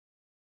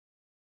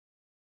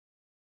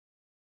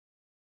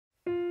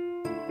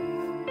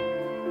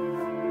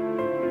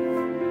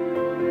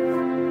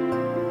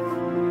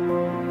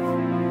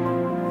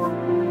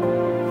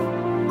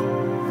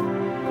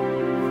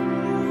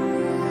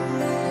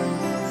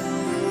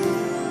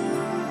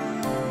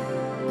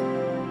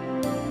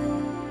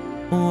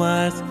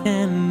what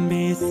can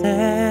be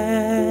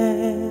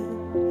said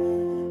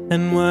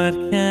and what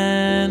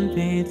can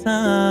be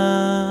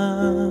done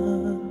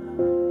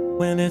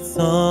when it's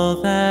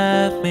all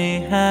that we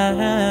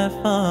have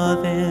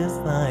for this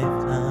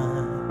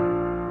lifetime?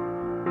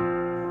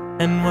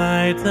 And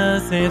why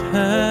does it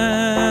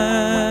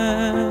hurt?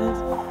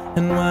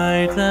 And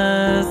why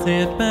does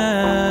it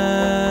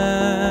burn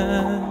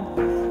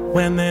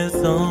when there's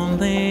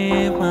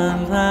only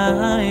one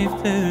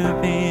life to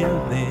be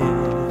lived?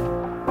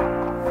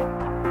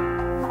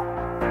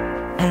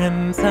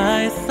 And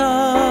I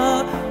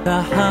saw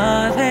the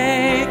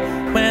heartache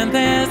when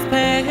there's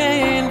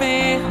pain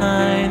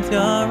behind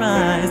your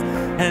eyes.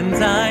 And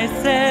I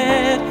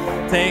said,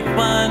 take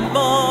one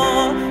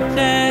more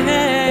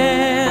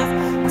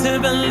chance to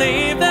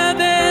believe that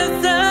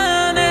there's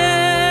an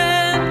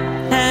end.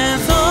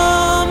 And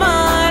all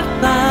my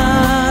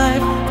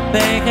life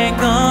they can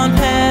go and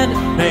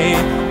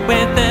penetrate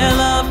with their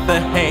love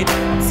for hate.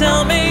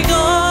 Tell me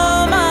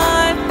all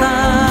my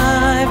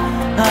life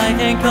I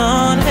can't go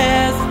and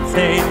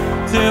hesitate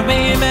to be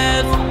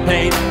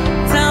emancipate.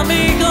 Tell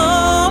me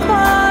all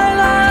my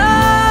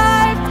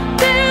life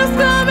there's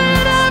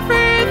coming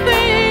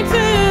everything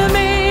to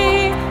me.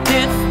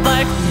 It's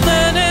like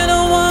learning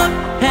to walk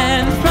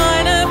and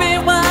trying to be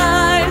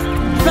wise,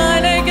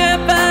 trying to get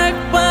back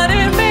what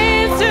it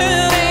means to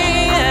me,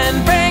 and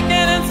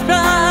breaking in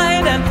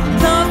stride and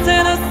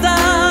tossing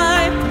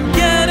aside,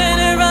 getting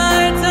it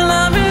right till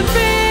I'm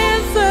invincible.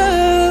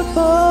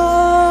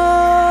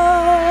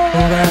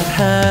 What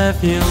have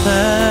you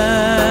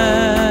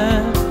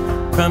learned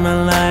from a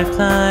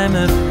lifetime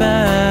of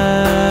burns?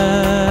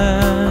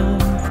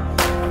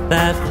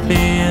 That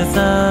fears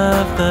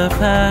of the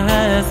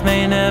past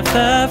may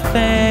never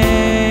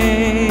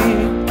fade.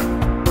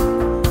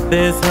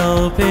 There's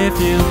hope if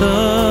you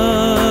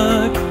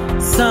look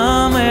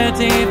somewhere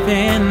deep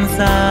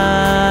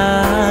inside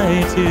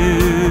you.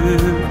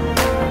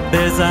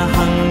 There's a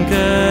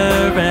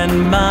hunger and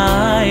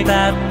might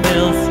that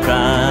will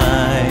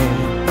strive.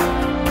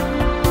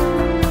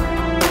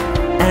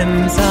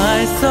 And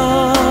I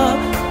saw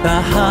the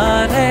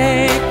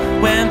heartache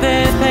when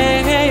there's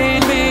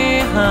pain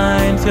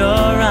behind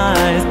your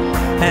eyes.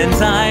 And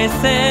I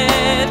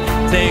said,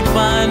 take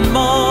one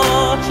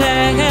more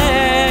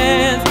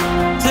chance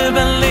to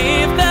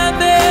believe that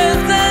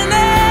there's an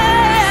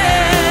end.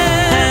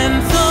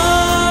 And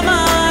all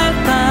my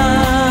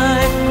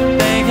life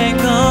they can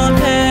go and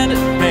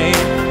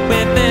penetrate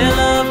with their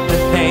love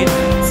for hate.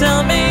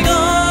 Tell me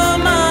all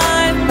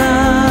my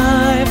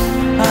life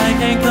I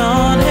can go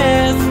and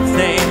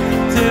hesitate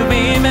to be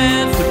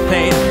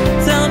emancipate.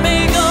 Tell me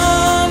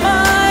all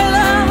my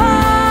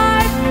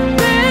life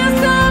there's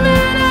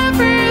coming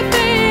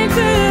everything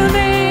to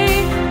me.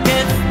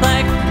 It's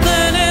like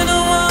learning to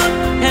walk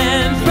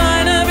and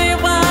trying to be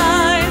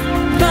wise,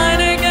 trying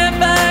to get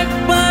back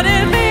what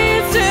it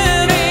means to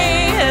me,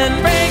 and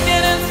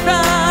breaking in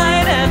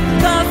stride and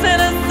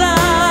tossing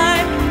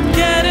aside,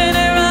 getting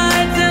it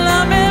right till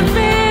I'm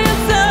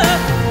invincible.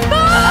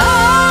 I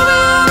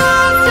will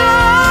not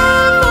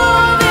stand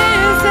for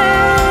this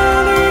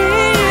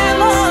any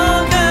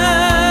longer.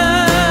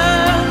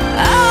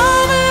 I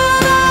will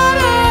not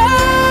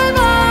end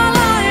while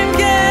I'm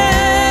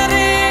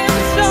getting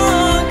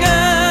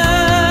stronger.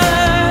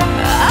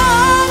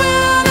 I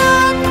will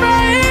not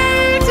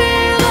break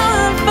till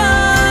I'm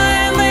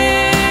finally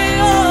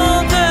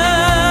older.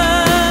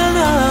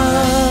 No.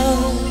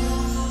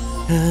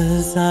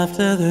 'Cause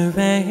after the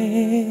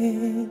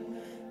rain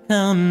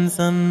comes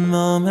a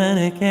moment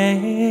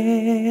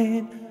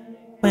again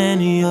when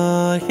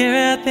you're here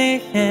at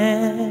the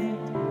end,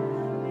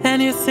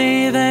 and you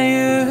see that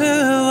you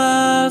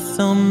are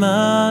so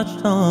much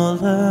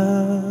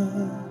taller.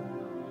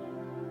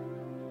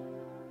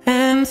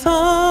 And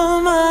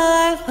all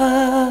my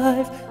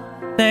life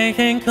they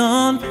can go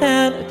and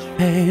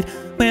penetrate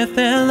with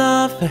their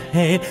love for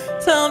hate.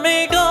 Tell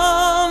me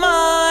all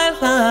my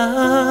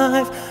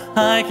life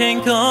I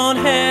can go and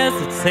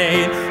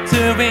hesitate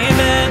to be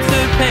meant